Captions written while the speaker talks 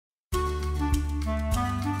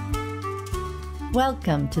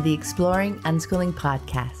Welcome to the Exploring Unschooling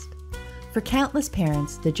podcast. For countless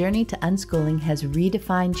parents, the journey to unschooling has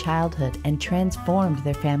redefined childhood and transformed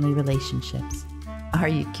their family relationships. Are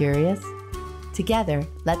you curious? Together,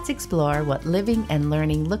 let's explore what living and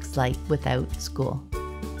learning looks like without school.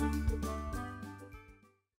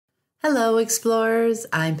 Hello, explorers.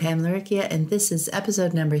 I'm Pam Larikia, and this is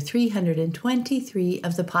episode number 323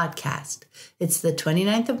 of the podcast. It's the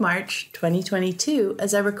 29th of March, 2022,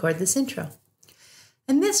 as I record this intro.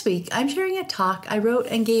 And this week, I'm sharing a talk I wrote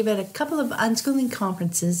and gave at a couple of unschooling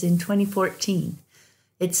conferences in 2014.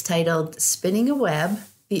 It's titled, Spinning a Web,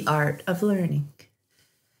 The Art of Learning.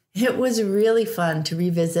 It was really fun to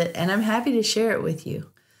revisit, and I'm happy to share it with you.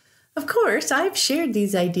 Of course, I've shared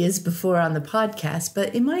these ideas before on the podcast,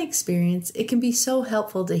 but in my experience, it can be so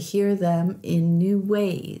helpful to hear them in new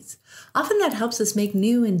ways. Often that helps us make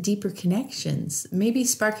new and deeper connections, maybe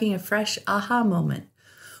sparking a fresh aha moment,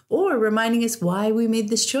 or reminding us why we made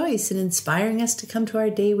this choice and inspiring us to come to our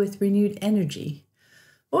day with renewed energy.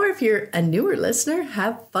 Or if you're a newer listener,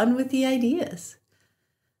 have fun with the ideas.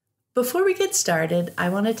 Before we get started, I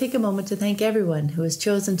want to take a moment to thank everyone who has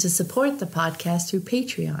chosen to support the podcast through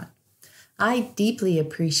Patreon. I deeply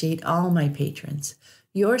appreciate all my patrons.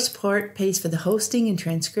 Your support pays for the hosting and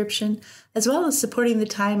transcription, as well as supporting the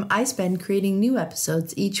time I spend creating new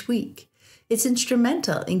episodes each week. It's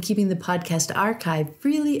instrumental in keeping the podcast archive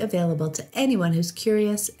freely available to anyone who's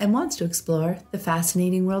curious and wants to explore the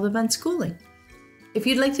fascinating world of unschooling. If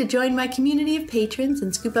you'd like to join my community of patrons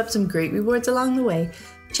and scoop up some great rewards along the way,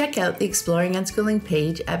 check out the Exploring Unschooling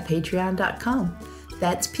page at patreon.com.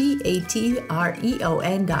 That's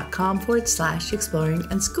patreon.com/exploring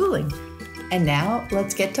unschooling. And now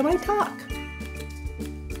let's get to my talk.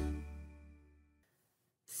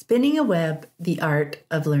 Spinning a Web, the Art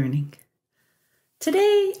of Learning.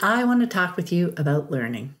 Today, I want to talk with you about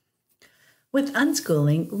learning. With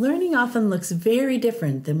unschooling, learning often looks very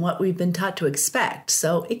different than what we've been taught to expect,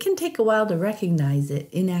 so it can take a while to recognize it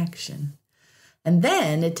in action. And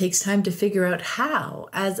then it takes time to figure out how,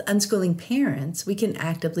 as unschooling parents, we can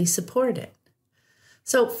actively support it.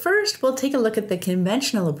 So first, we'll take a look at the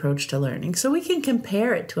conventional approach to learning so we can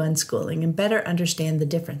compare it to unschooling and better understand the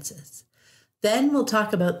differences. Then we'll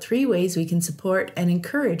talk about 3 ways we can support and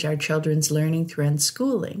encourage our children's learning through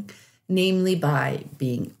unschooling, namely by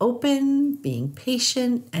being open, being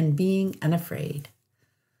patient, and being unafraid.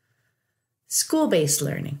 School-based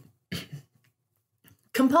learning.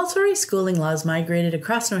 Compulsory schooling laws migrated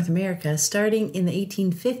across North America starting in the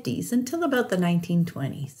 1850s until about the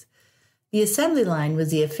 1920s. The assembly line was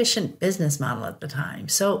the efficient business model at the time,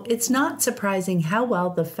 so it's not surprising how well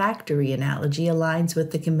the factory analogy aligns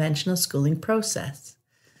with the conventional schooling process.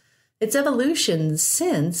 Its evolution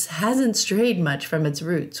since hasn't strayed much from its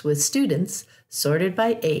roots, with students, sorted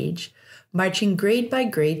by age, marching grade by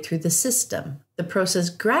grade through the system, the process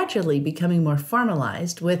gradually becoming more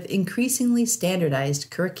formalized with increasingly standardized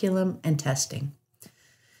curriculum and testing.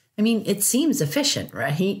 I mean, it seems efficient,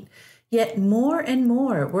 right? Yet more and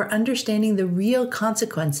more, we're understanding the real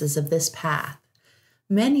consequences of this path.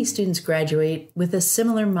 Many students graduate with a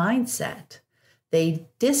similar mindset. They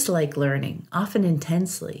dislike learning, often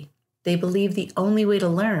intensely. They believe the only way to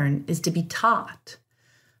learn is to be taught.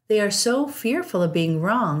 They are so fearful of being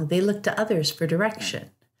wrong, they look to others for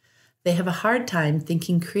direction. They have a hard time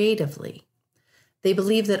thinking creatively. They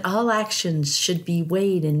believe that all actions should be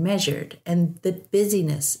weighed and measured, and that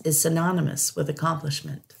busyness is synonymous with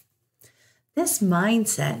accomplishment. This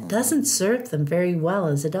mindset doesn't serve them very well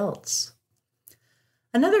as adults.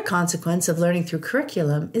 Another consequence of learning through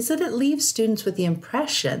curriculum is that it leaves students with the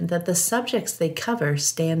impression that the subjects they cover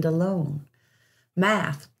stand alone.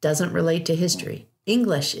 Math doesn't relate to history.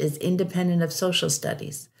 English is independent of social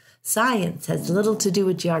studies. Science has little to do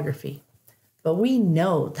with geography. But we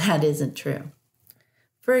know that isn't true.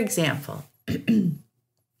 For example,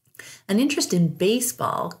 an interest in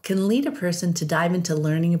baseball can lead a person to dive into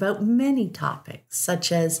learning about many topics,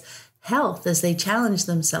 such as health as they challenge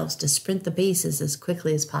themselves to sprint the bases as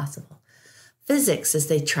quickly as possible, physics as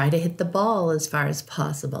they try to hit the ball as far as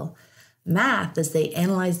possible, math as they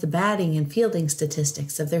analyze the batting and fielding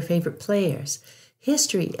statistics of their favorite players,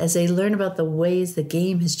 history as they learn about the ways the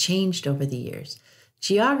game has changed over the years,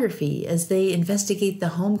 geography as they investigate the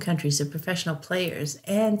home countries of professional players,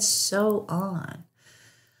 and so on.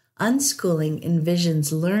 Unschooling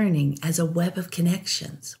envisions learning as a web of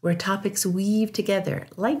connections where topics weave together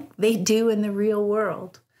like they do in the real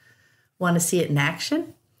world. Want to see it in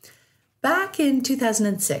action? Back in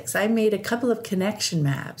 2006, I made a couple of connection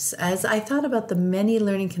maps as I thought about the many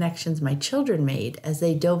learning connections my children made as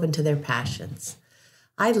they dove into their passions.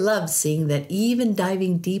 I loved seeing that even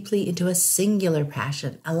diving deeply into a singular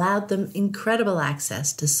passion allowed them incredible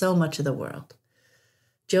access to so much of the world.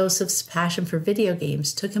 Joseph's passion for video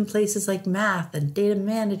games took him places like math and data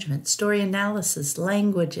management, story analysis,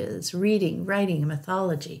 languages, reading, writing, and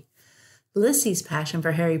mythology. Lissy's passion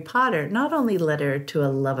for Harry Potter not only led her to a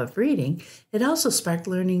love of reading, it also sparked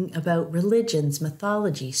learning about religions,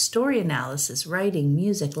 mythology, story analysis, writing,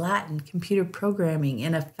 music, Latin, computer programming,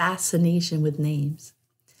 and a fascination with names.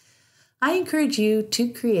 I encourage you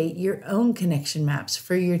to create your own connection maps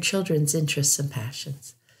for your children's interests and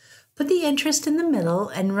passions. Put the interest in the middle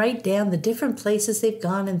and write down the different places they've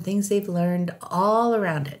gone and things they've learned all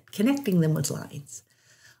around it, connecting them with lines.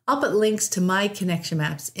 I'll put links to my connection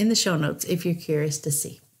maps in the show notes if you're curious to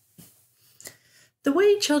see. The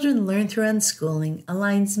way children learn through unschooling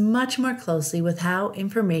aligns much more closely with how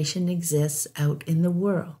information exists out in the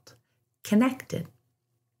world, connected.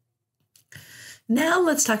 Now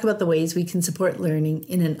let's talk about the ways we can support learning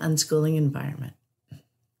in an unschooling environment.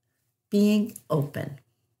 Being open.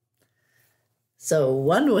 So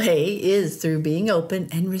one way is through being open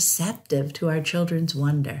and receptive to our children's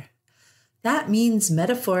wonder. That means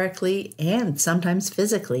metaphorically and sometimes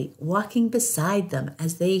physically walking beside them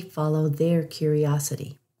as they follow their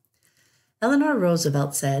curiosity. Eleanor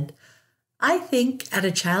Roosevelt said, "I think at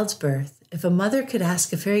a child's birth, if a mother could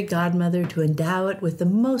ask a fairy godmother to endow it with the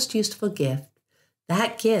most useful gift,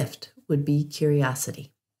 that gift would be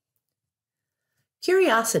curiosity."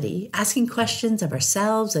 Curiosity, asking questions of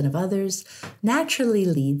ourselves and of others, naturally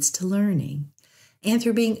leads to learning. And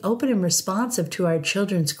through being open and responsive to our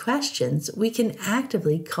children's questions, we can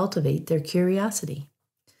actively cultivate their curiosity.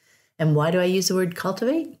 And why do I use the word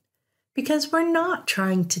cultivate? Because we're not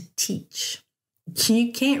trying to teach.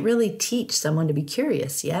 You can't really teach someone to be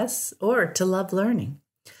curious, yes, or to love learning.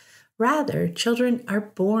 Rather, children are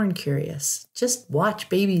born curious. Just watch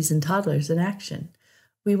babies and toddlers in action.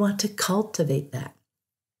 We want to cultivate that.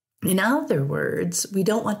 In other words, we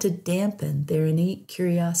don't want to dampen their innate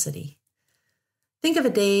curiosity. Think of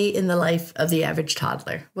a day in the life of the average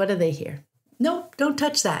toddler. What do they hear? Nope, don't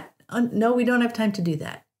touch that. No, we don't have time to do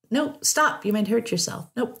that. Nope, stop, you might hurt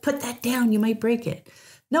yourself. Nope, put that down, you might break it.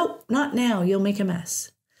 Nope, not now, you'll make a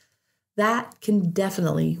mess. That can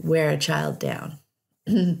definitely wear a child down.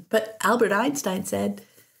 But Albert Einstein said,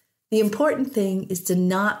 the important thing is to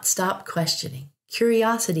not stop questioning.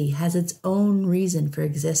 Curiosity has its own reason for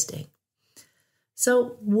existing.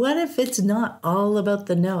 So what if it's not all about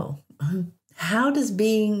the no? How does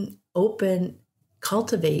being open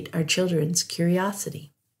cultivate our children's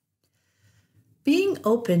curiosity? Being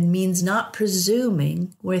open means not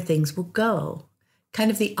presuming where things will go.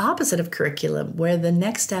 Kind of the opposite of curriculum, where the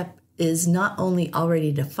next step is not only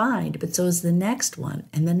already defined, but so is the next one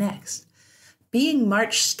and the next. Being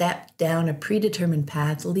marched step down a predetermined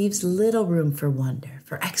path leaves little room for wonder,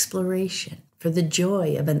 for exploration, for the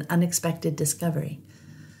joy of an unexpected discovery.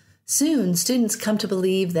 Soon, students come to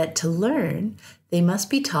believe that to learn, they must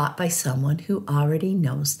be taught by someone who already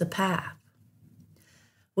knows the path.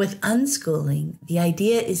 With unschooling, the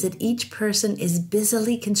idea is that each person is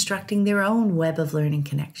busily constructing their own web of learning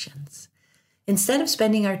connections. Instead of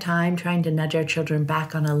spending our time trying to nudge our children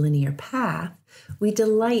back on a linear path, we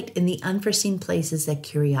delight in the unforeseen places that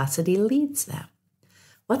curiosity leads them.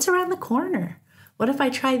 What's around the corner? What if I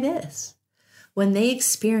try this? When they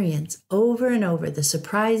experience over and over the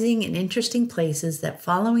surprising and interesting places that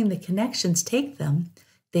following the connections take them,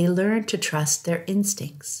 they learn to trust their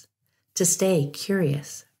instincts, to stay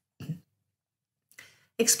curious.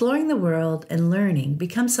 Exploring the world and learning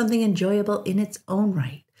becomes something enjoyable in its own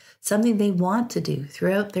right, something they want to do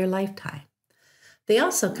throughout their lifetime. They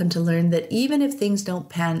also come to learn that even if things don't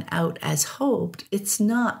pan out as hoped, it's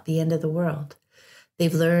not the end of the world.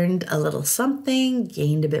 They've learned a little something,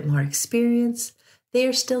 gained a bit more experience. They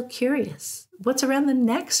are still curious. What's around the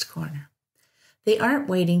next corner? They aren't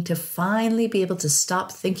waiting to finally be able to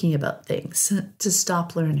stop thinking about things, to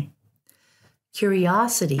stop learning.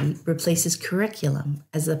 Curiosity replaces curriculum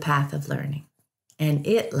as the path of learning, and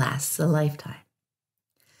it lasts a lifetime.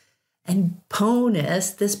 And bonus,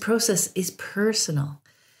 this process is personal.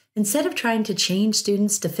 Instead of trying to change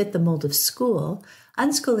students to fit the mold of school,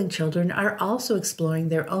 unschooling children are also exploring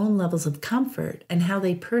their own levels of comfort and how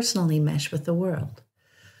they personally mesh with the world.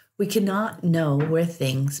 We cannot know where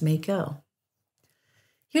things may go.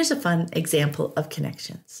 Here's a fun example of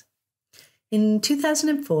connections. In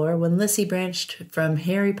 2004, when Lissy branched from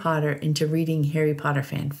Harry Potter into reading Harry Potter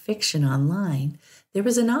fan fiction online, there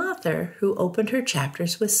was an author who opened her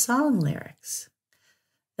chapters with song lyrics.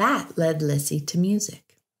 That led Lissy to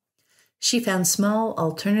music. She found small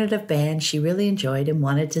alternative bands she really enjoyed and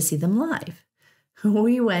wanted to see them live.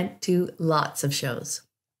 We went to lots of shows.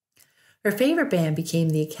 Her favorite band became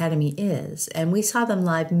the Academy Is, and we saw them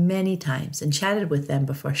live many times and chatted with them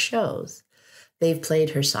before shows. They've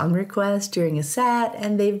played her song request during a set,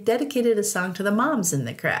 and they've dedicated a song to the moms in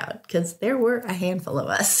the crowd, because there were a handful of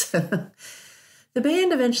us. The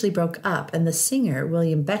band eventually broke up, and the singer,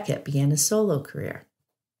 William Beckett, began a solo career.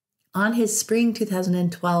 On his spring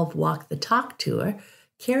 2012 Walk the Talk tour,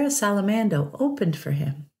 Cara Salamando opened for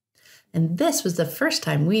him. And this was the first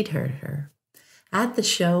time we'd heard her. At the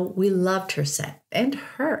show, we loved her set and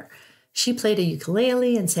her. She played a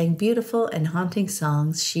ukulele and sang beautiful and haunting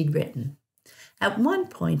songs she'd written. At one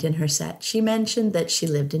point in her set, she mentioned that she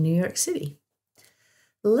lived in New York City.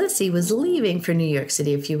 Lissy was leaving for New York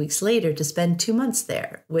City a few weeks later to spend 2 months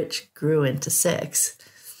there, which grew into 6.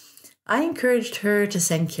 I encouraged her to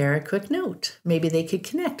send Cara a quick note. Maybe they could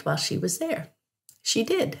connect while she was there. She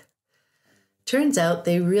did. Turns out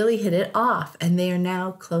they really hit it off, and they are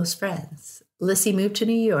now close friends. Lissy moved to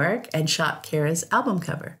New York and shot Cara's album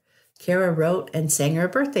cover. Cara wrote and sang her a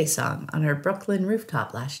birthday song on her Brooklyn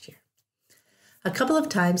rooftop last year. A couple of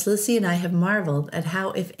times, Lissy and I have marveled at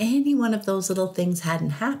how if any one of those little things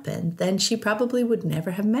hadn't happened, then she probably would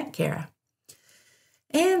never have met Cara.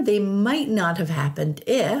 And they might not have happened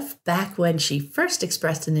if, back when she first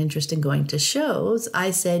expressed an interest in going to shows,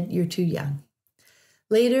 I said, "You're too young."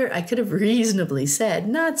 Later, I could have reasonably said,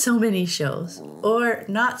 "Not so many shows," or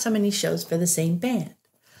 "Not so many shows for the same band."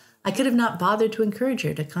 I could have not bothered to encourage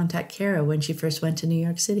her to contact Cara when she first went to New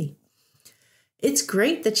York City. It's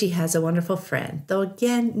great that she has a wonderful friend, though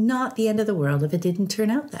again, not the end of the world if it didn't turn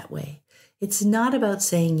out that way. It's not about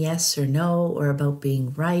saying yes or no, or about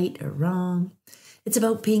being right or wrong. It's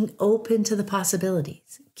about being open to the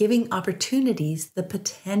possibilities, giving opportunities the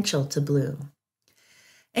potential to bloom.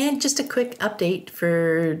 And just a quick update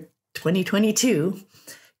for 2022.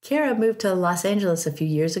 Cara moved to Los Angeles a few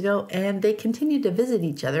years ago, and they continue to visit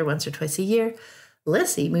each other once or twice a year.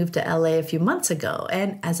 Lissy moved to LA a few months ago,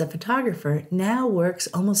 and as a photographer, now works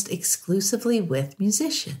almost exclusively with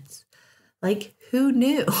musicians. Like, who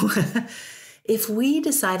knew? If we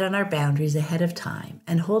decide on our boundaries ahead of time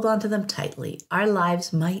and hold on to them tightly, our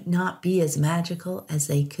lives might not be as magical as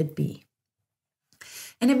they could be.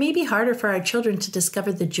 And it may be harder for our children to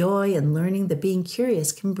discover the joy and learning that being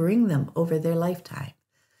curious can bring them over their lifetime.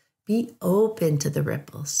 Be open to the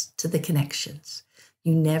ripples, to the connections.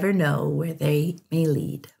 You never know where they may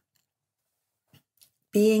lead.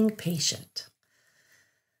 Being patient.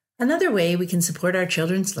 Another way we can support our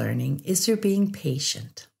children's learning is through being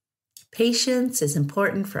patient. Patience is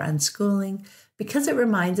important for unschooling because it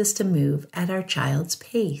reminds us to move at our child's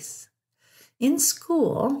pace. In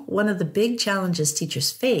school, one of the big challenges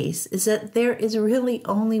teachers face is that there is really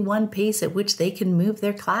only one pace at which they can move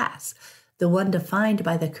their class, the one defined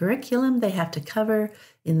by the curriculum they have to cover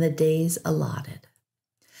in the days allotted.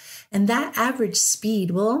 And that average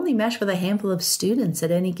speed will only mesh with a handful of students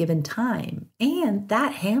at any given time, and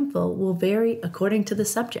that handful will vary according to the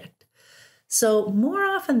subject. So more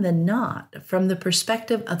often than not, from the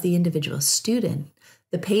perspective of the individual student,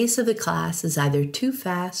 the pace of the class is either too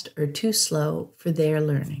fast or too slow for their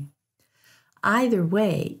learning. Either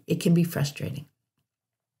way, it can be frustrating.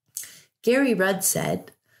 Gary Rudd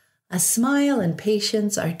said, "A smile and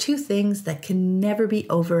patience are two things that can never be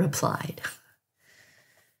over-applied."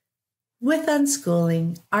 With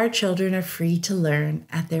unschooling, our children are free to learn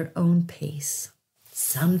at their own pace.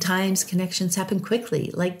 Sometimes connections happen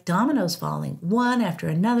quickly, like dominoes falling, one after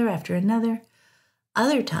another after another.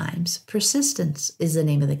 Other times, persistence is the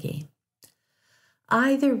name of the game.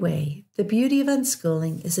 Either way, the beauty of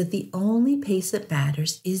unschooling is that the only pace that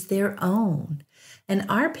matters is their own. And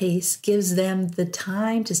our pace gives them the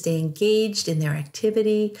time to stay engaged in their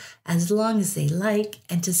activity as long as they like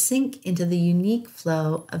and to sink into the unique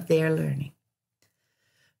flow of their learning.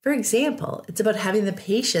 For example, it's about having the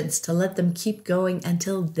patience to let them keep going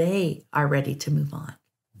until they are ready to move on.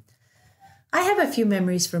 I have a few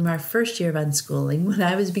memories from our first year of unschooling when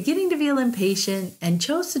I was beginning to feel impatient and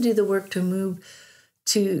chose to do the work to move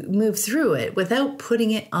through it without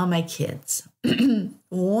putting it on my kids.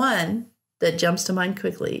 One that jumps to mind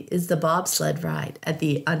quickly is the bobsled ride at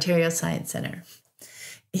the Ontario Science Centre.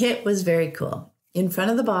 It was very cool. In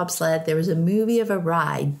front of the bobsled, there was a movie of a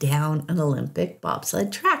ride down an Olympic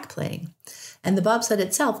bobsled track playing, and the bobsled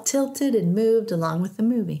itself tilted and moved along with the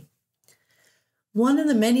movie. One of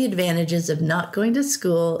the many advantages of not going to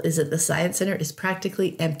school is that the Science Center is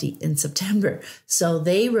practically empty in September, so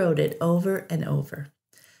they rode it over and over.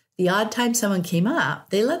 The odd time someone came up,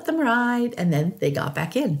 they let them ride, and then they got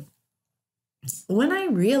back in. When I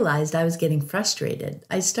realized I was getting frustrated,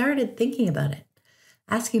 I started thinking about it.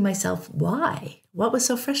 asking myself why. What was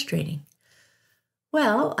so frustrating?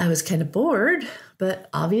 Well, I was kind of bored, but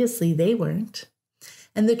obviously they weren't.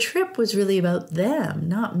 And the trip was really about them,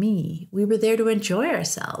 not me. We were there to enjoy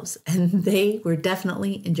ourselves, and they were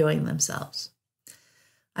definitely enjoying themselves.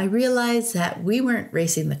 I realized that we weren't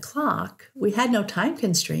racing the clock. We had no time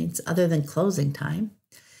constraints other than closing time.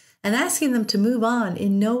 And asking them to move on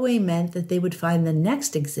in no way meant that they would find the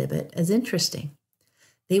next exhibit as interesting.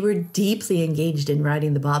 They were deeply engaged in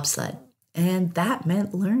riding the bobsled, and that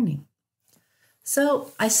meant learning.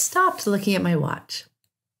 So I stopped looking at my watch.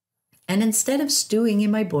 And instead of stewing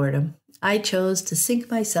in my boredom, I chose to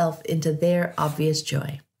sink myself into their obvious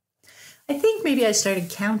joy. I think maybe I started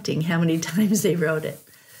counting how many times they rode it.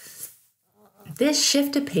 This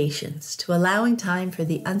shift of patience to allowing time for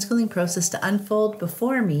the unschooling process to unfold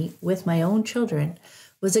before me with my own children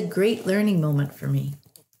was a great learning moment for me.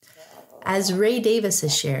 As Ray Davis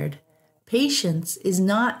has shared, patience is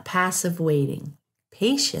not passive waiting.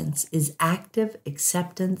 Patience is active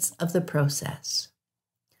acceptance of the process.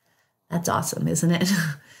 That's awesome, isn't it?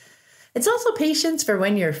 It's also patience for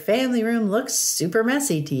when your family room looks super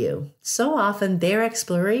messy to you. So often their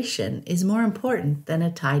exploration is more important than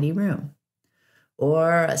a tidy room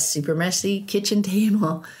or a super messy kitchen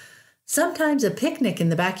table. Sometimes a picnic in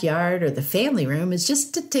the backyard or the family room is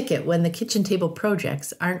just a ticket when the kitchen table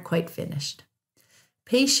projects aren't quite finished.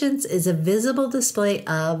 Patience is a visible display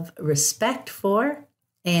of respect for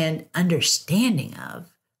and understanding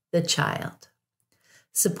of the child.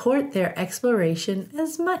 Support their exploration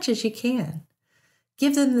as much as you can.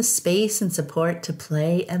 Give them the space and support to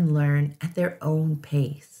play and learn at their own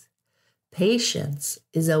pace. Patience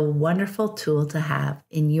is a wonderful tool to have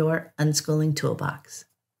in your unschooling toolbox.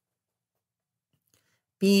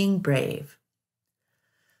 Being brave.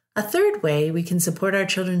 A third way we can support our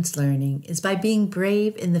children's learning is by being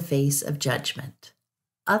brave in the face of judgment,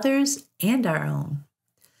 others and our own.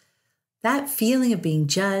 That feeling of being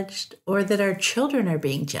judged or that our children are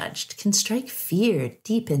being judged can strike fear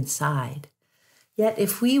deep inside. Yet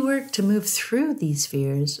if we work to move through these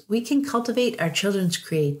fears, we can cultivate our children's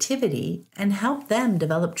creativity and help them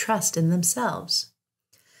develop trust in themselves.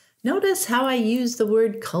 Notice how I use the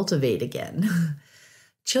word cultivate again.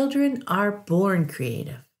 Children are born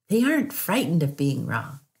creative. They aren't frightened of being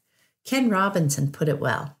wrong. Ken Robinson put it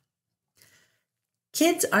well.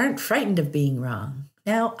 Kids aren't frightened of being wrong.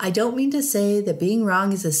 Now, I don't mean to say that being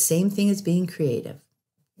wrong is the same thing as being creative.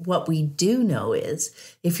 What we do know is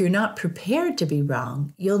if you're not prepared to be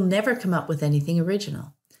wrong, you'll never come up with anything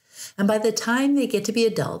original. And by the time they get to be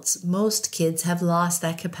adults, most kids have lost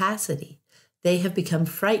that capacity. They have become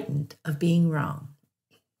frightened of being wrong.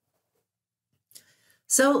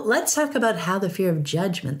 So let's talk about how the fear of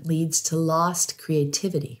judgment leads to lost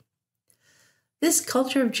creativity. This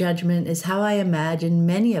culture of judgment is how I imagine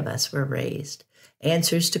many of us were raised.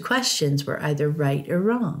 Answers to questions were either right or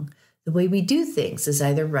wrong. The way we do things is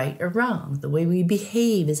either right or wrong. The way we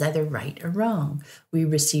behave is either right or wrong. We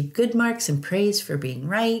receive good marks and praise for being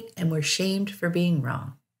right, and we're shamed for being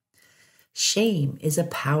wrong. Shame is a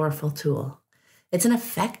powerful tool. It's an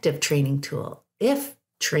effective training tool if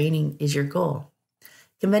training is your goal.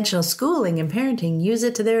 Conventional schooling and parenting use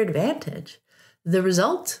it to their advantage. The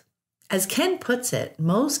result? As Ken puts it,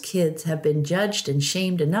 most kids have been judged and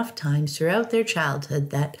shamed enough times throughout their childhood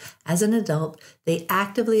that, as an adult, they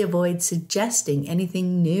actively avoid suggesting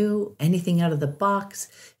anything new, anything out of the box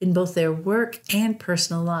in both their work and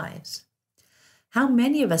personal lives. How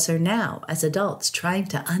many of us are now, as adults, trying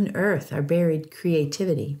to unearth our buried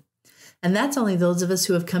creativity? And that's only those of us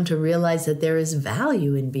who have come to realize that there is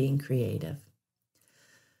value in being creative.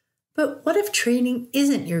 But what if training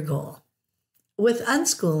isn't your goal? With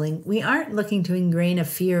unschooling, we aren't looking to ingrain a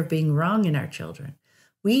fear of being wrong in our children.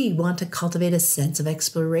 We want to cultivate a sense of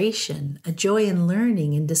exploration, a joy in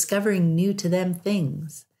learning and discovering new to them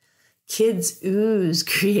things. Kids ooze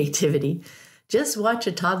creativity. Just watch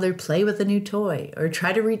a toddler play with a new toy or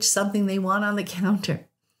try to reach something they want on the counter.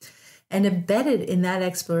 And embedded in that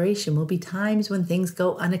exploration will be times when things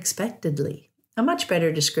go unexpectedly. A much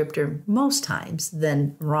better descriptor most times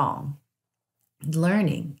than wrong.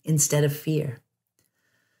 Learning instead of fear.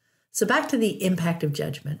 So back to the impact of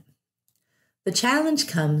judgment. The challenge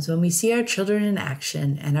comes when we see our children in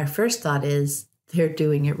action and our first thought is, they're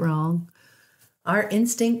doing it wrong. Our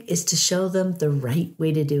instinct is to show them the right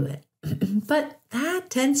way to do it. But that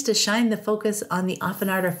tends to shine the focus on the often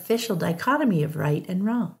artificial dichotomy of right and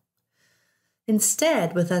wrong.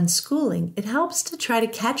 Instead, with unschooling, it helps to try to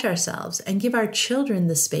catch ourselves and give our children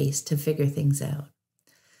the space to figure things out.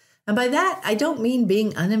 And by that, I don't mean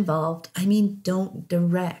being uninvolved. I mean, don't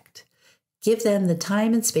direct. Give them the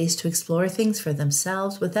time and space to explore things for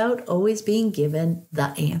themselves without always being given the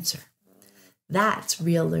answer. That's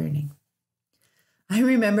real learning. I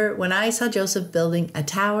remember when I saw Joseph building a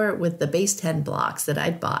tower with the base 10 blocks that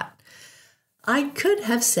I'd bought. I could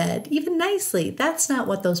have said, even nicely, that's not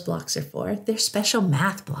what those blocks are for. They're special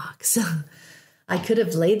math blocks. I could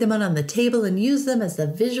have laid them out on the table and used them as the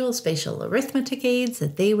visual spatial arithmetic aids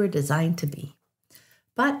that they were designed to be.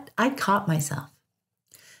 But I caught myself.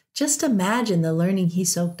 Just imagine the learning he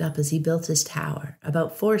soaked up as he built his tower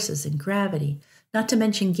about forces and gravity, not to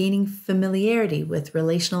mention gaining familiarity with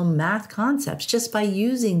relational math concepts just by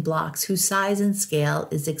using blocks whose size and scale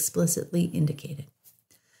is explicitly indicated.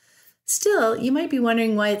 Still, you might be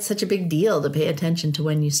wondering why it's such a big deal to pay attention to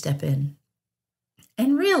when you step in.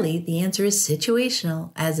 And really, the answer is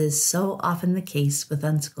situational, as is so often the case with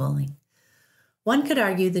unschooling. One could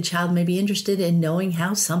argue the child may be interested in knowing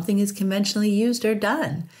how something is conventionally used or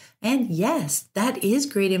done. And yes, that is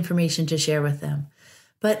great information to share with them,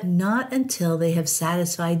 but not until they have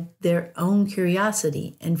satisfied their own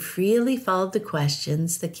curiosity and freely followed the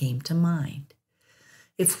questions that came to mind.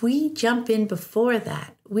 If we jump in before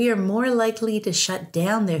that, we are more likely to shut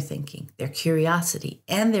down their thinking, their curiosity,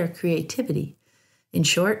 and their creativity. In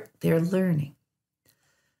short, their learning.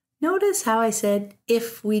 Notice how I said,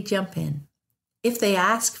 if we jump in. If they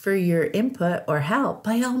ask for your input or help,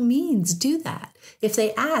 by all means do that. If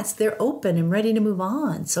they ask, they're open and ready to move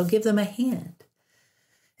on, so give them a hand.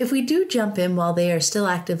 If we do jump in while they are still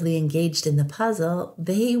actively engaged in the puzzle,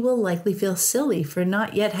 they will likely feel silly for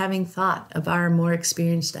not yet having thought of our more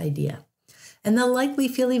experienced idea. And they'll likely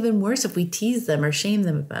feel even worse if we tease them or shame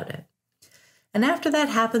them about it. And after that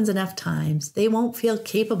happens enough times, they won't feel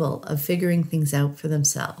capable of figuring things out for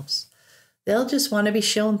themselves. They'll just want to be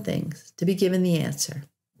shown things, to be given the answer.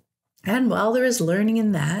 And while there is learning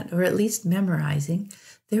in that, or at least memorizing,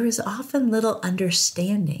 there is often little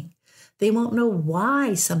understanding. They won't know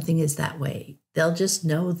why something is that way. They'll just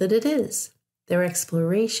know that it is. Their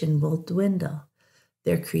exploration will dwindle.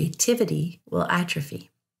 Their creativity will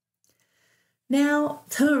atrophy. Now,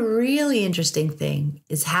 the really interesting thing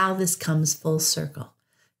is how this comes full circle.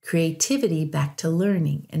 Creativity back to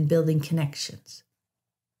learning and building connections.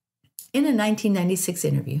 In a 1996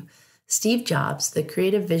 interview, Steve Jobs, the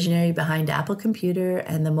creative visionary behind Apple Computer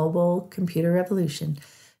and the mobile computer revolution,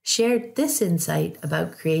 shared this insight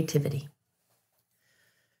about creativity.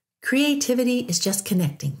 Creativity is just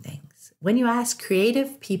connecting things. When you ask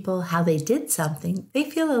creative people how they did something, they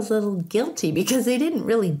feel a little guilty because they didn't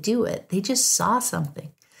really do it. They just saw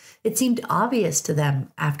something. It seemed obvious to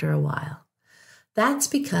them after a while. That's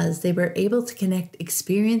because they were able to connect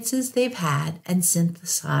experiences they've had and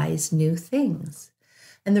synthesize new things.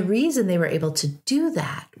 And the reason they were able to do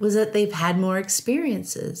that was that they've had more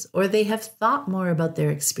experiences, or they have thought more about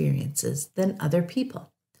their experiences than other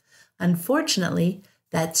people. Unfortunately,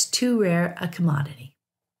 that's too rare a commodity.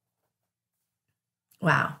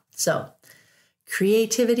 Wow. So,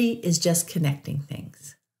 creativity is just connecting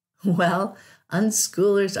things. Well,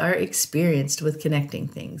 unschoolers are experienced with connecting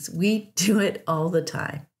things. We do it all the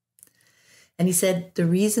time. And he said the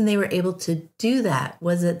reason they were able to do that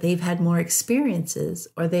was that they've had more experiences,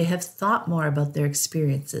 or they have thought more about their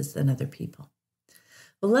experiences than other people.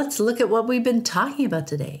 Well, let's look at what we've been talking about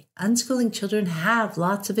today. Unschooling children have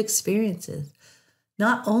lots of experiences.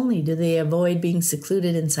 Not only do they avoid being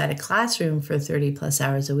secluded inside a classroom for 30 plus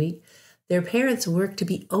hours a week, their parents work to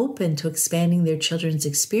be open to expanding their children's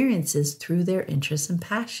experiences through their interests and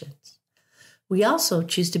passions. We also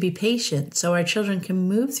choose to be patient so our children can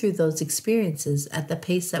move through those experiences at the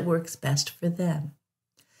pace that works best for them.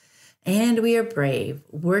 And we are brave,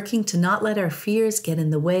 working to not let our fears get in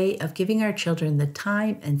the way of giving our children the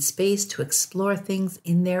time and space to explore things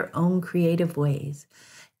in their own creative ways,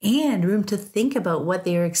 and room to think about what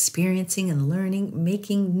they are experiencing and learning,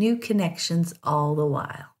 making new connections all the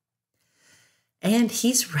while. And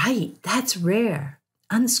he's right, that's rare.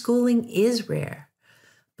 Unschooling is rare.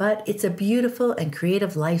 But it's a beautiful and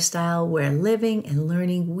creative lifestyle where living and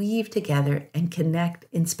learning weave together and connect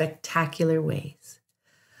in spectacular ways.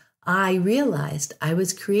 I realized I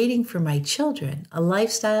was creating for my children a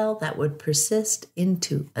lifestyle that would persist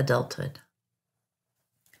into adulthood.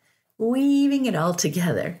 Weaving it all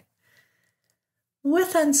together.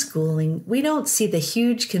 With unschooling, we don't see the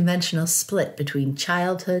huge conventional split between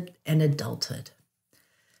childhood and adulthood.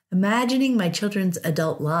 Imagining my children's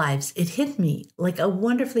adult lives, it hit me like a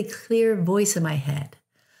wonderfully clear voice in my head.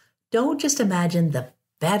 Don't just imagine the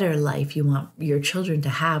better life you want your children to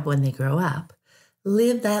have when they grow up.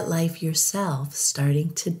 Live that life yourself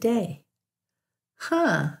starting today.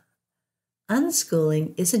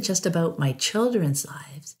 Unschooling isn't just about my children's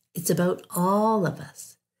lives. It's about all of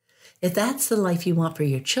us. If that's the life you want for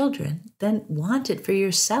your children, then want it for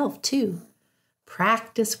yourself too.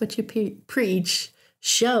 Practice what you preach.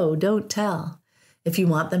 Show, don't tell. If you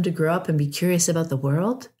want them to grow up and be curious about the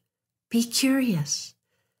world, be curious.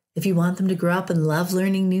 If you want them to grow up and love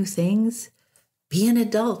learning new things, be an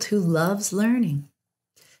adult who loves learning.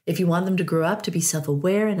 If you want them to grow up to be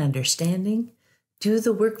self-aware and understanding, do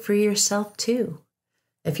the work for yourself too.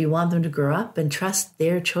 If you want them to grow up and trust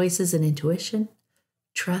their choices and intuition,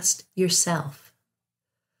 trust yourself.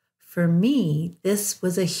 For me, this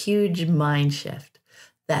was a huge mind shift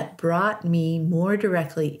that brought me more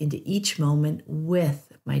directly into each moment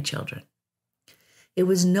with my children. It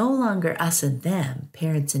was no longer us and them,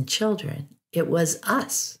 parents and children. It was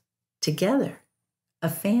us, together, a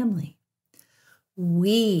family.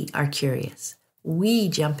 We are curious. We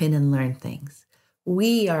jump in and learn things.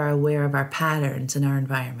 We are aware of our patterns and our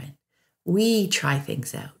environment. We try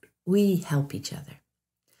things out. We help each other.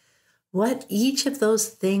 What each of those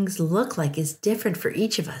things look like is different for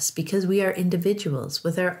each of us because we are individuals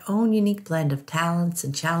with our own unique blend of talents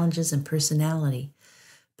and challenges and personality,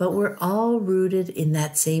 but we're all rooted in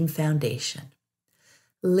that same foundation.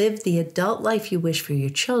 Live the adult life you wish for your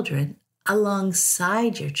children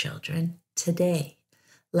alongside your children today.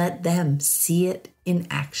 Let them see it in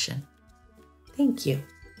action. Thank you.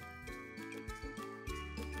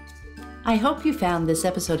 I hope you found this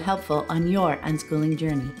episode helpful on your unschooling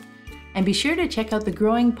journey. And be sure to check out the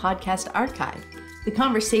growing podcast archive. The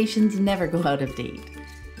conversations never go out of date.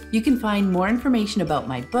 You can find more information about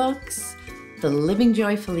my books, the Living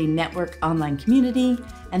Joyfully Network online community,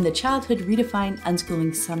 and the Childhood Redefined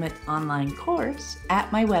Unschooling Summit online course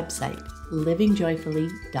at my website,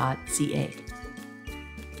 livingjoyfully.ca.